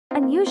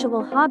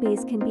unusual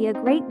hobbies can be a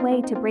great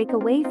way to break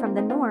away from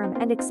the norm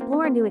and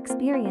explore new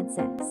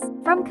experiences.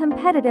 From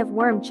competitive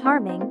worm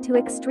charming to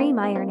extreme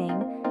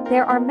ironing,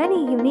 there are many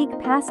unique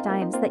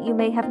pastimes that you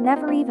may have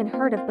never even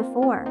heard of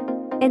before.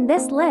 In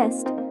this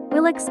list,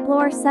 we'll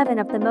explore 7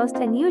 of the most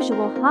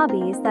unusual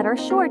hobbies that are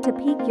sure to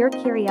pique your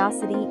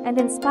curiosity and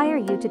inspire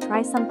you to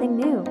try something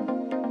new.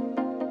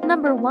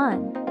 Number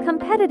 1.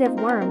 Competitive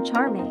worm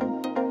charming.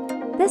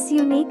 This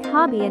unique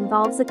hobby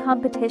involves a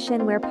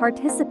competition where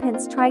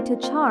participants try to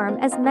charm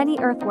as many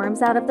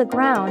earthworms out of the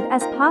ground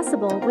as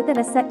possible within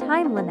a set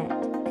time limit.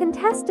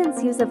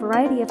 Contestants use a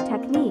variety of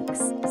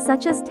techniques,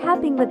 such as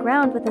tapping the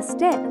ground with a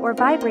stick or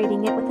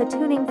vibrating it with a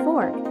tuning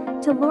fork,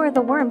 to lure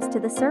the worms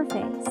to the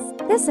surface.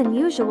 This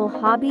unusual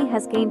hobby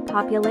has gained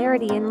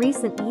popularity in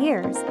recent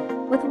years,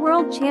 with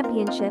world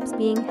championships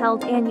being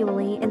held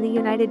annually in the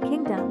United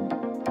Kingdom.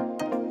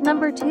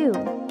 Number 2.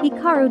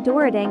 Hikaru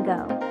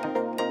Doridango.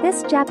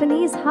 This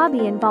Japanese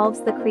hobby involves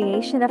the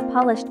creation of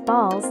polished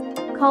balls,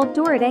 called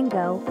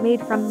doridango,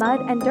 made from mud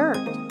and dirt.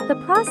 The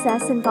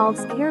process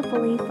involves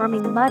carefully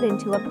forming mud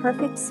into a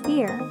perfect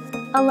sphere,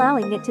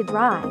 allowing it to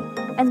dry,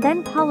 and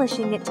then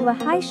polishing it to a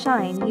high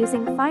shine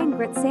using fine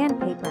grit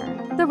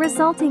sandpaper. The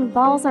resulting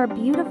balls are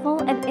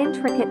beautiful and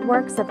intricate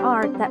works of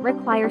art that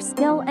require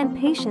skill and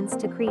patience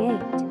to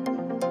create.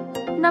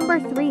 Number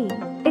 3.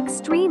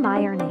 Extreme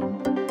ironing.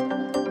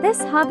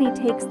 This hobby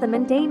takes the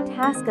mundane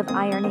task of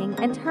ironing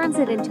and turns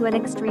it into an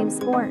extreme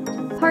sport.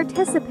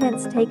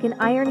 Participants take an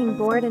ironing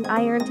board and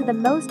iron to the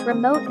most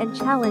remote and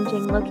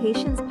challenging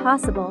locations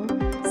possible,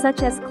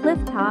 such as cliff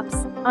tops,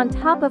 on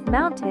top of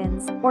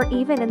mountains, or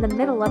even in the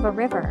middle of a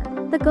river.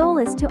 The goal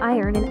is to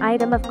iron an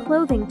item of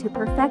clothing to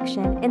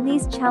perfection in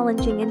these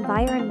challenging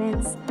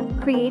environments,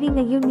 creating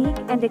a unique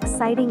and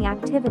exciting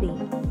activity.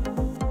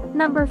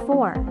 Number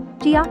 4.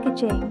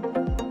 Geocaching.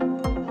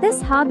 This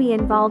hobby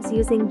involves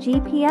using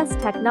GPS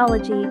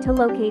technology to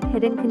locate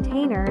hidden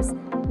containers,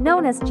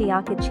 known as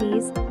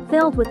geocaches,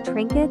 filled with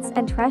trinkets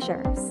and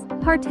treasures.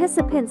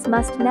 Participants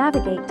must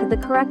navigate to the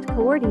correct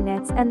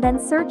coordinates and then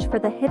search for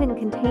the hidden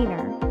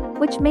container,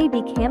 which may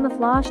be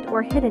camouflaged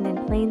or hidden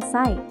in plain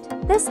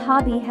sight. This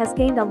hobby has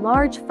gained a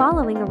large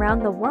following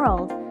around the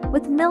world,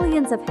 with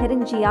millions of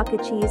hidden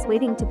geocaches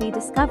waiting to be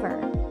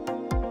discovered.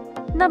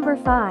 Number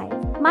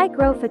 5.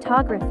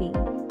 Micro-photography.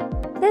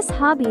 This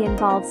hobby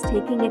involves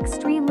taking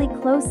extremely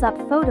close-up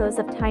photos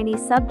of tiny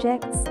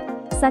subjects,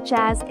 such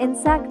as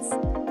insects,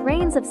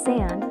 grains of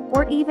sand,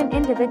 or even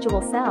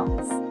individual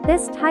cells.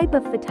 This type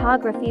of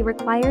photography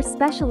requires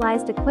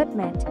specialized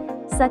equipment,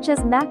 such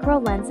as macro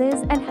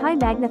lenses and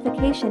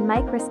high-magnification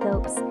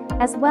microscopes,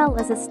 as well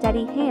as a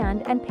steady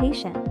hand and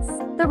patience.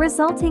 The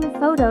resulting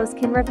photos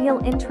can reveal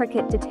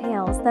intricate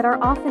details that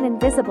are often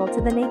invisible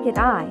to the naked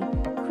eye,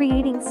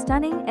 creating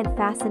stunning and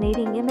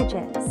fascinating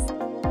images.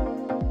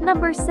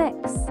 Number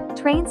 6.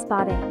 Train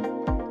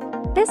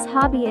spotting. This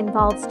hobby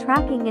involves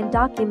tracking and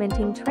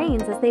documenting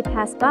trains as they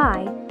pass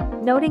by,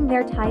 noting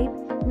their type,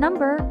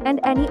 number, and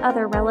any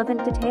other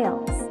relevant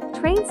details.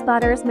 Train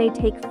spotters may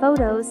take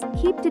photos,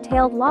 keep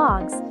detailed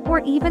logs,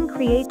 or even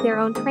create their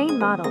own train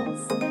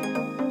models.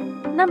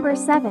 Number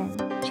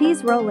 7.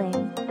 Cheese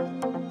rolling.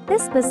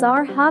 This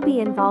bizarre hobby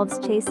involves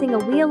chasing a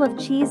wheel of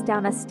cheese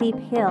down a steep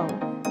hill,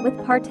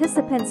 with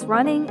participants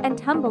running and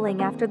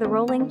tumbling after the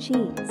rolling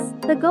cheese.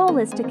 The goal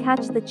is to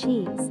catch the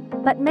cheese,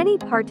 but many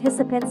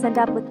participants end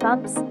up with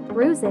bumps,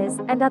 bruises,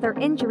 and other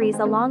injuries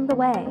along the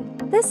way.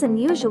 This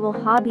unusual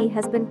hobby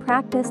has been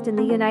practiced in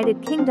the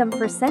United Kingdom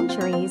for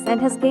centuries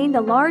and has gained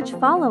a large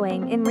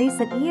following in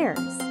recent years.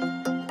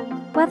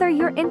 Whether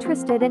you're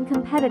interested in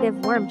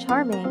competitive worm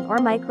charming or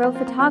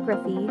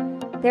micro-photography,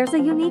 there's a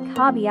unique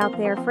hobby out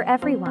there for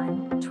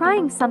everyone.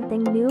 Trying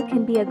something new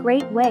can be a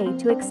great way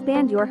to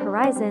expand your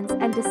horizons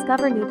and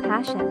discover new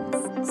passions.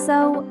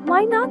 So,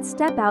 why not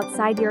step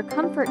outside your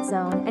comfort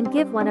zone and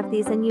give one of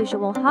these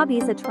unusual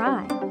hobbies a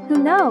try? Who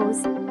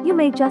knows, you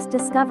may just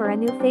discover a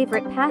new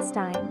favorite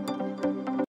pastime.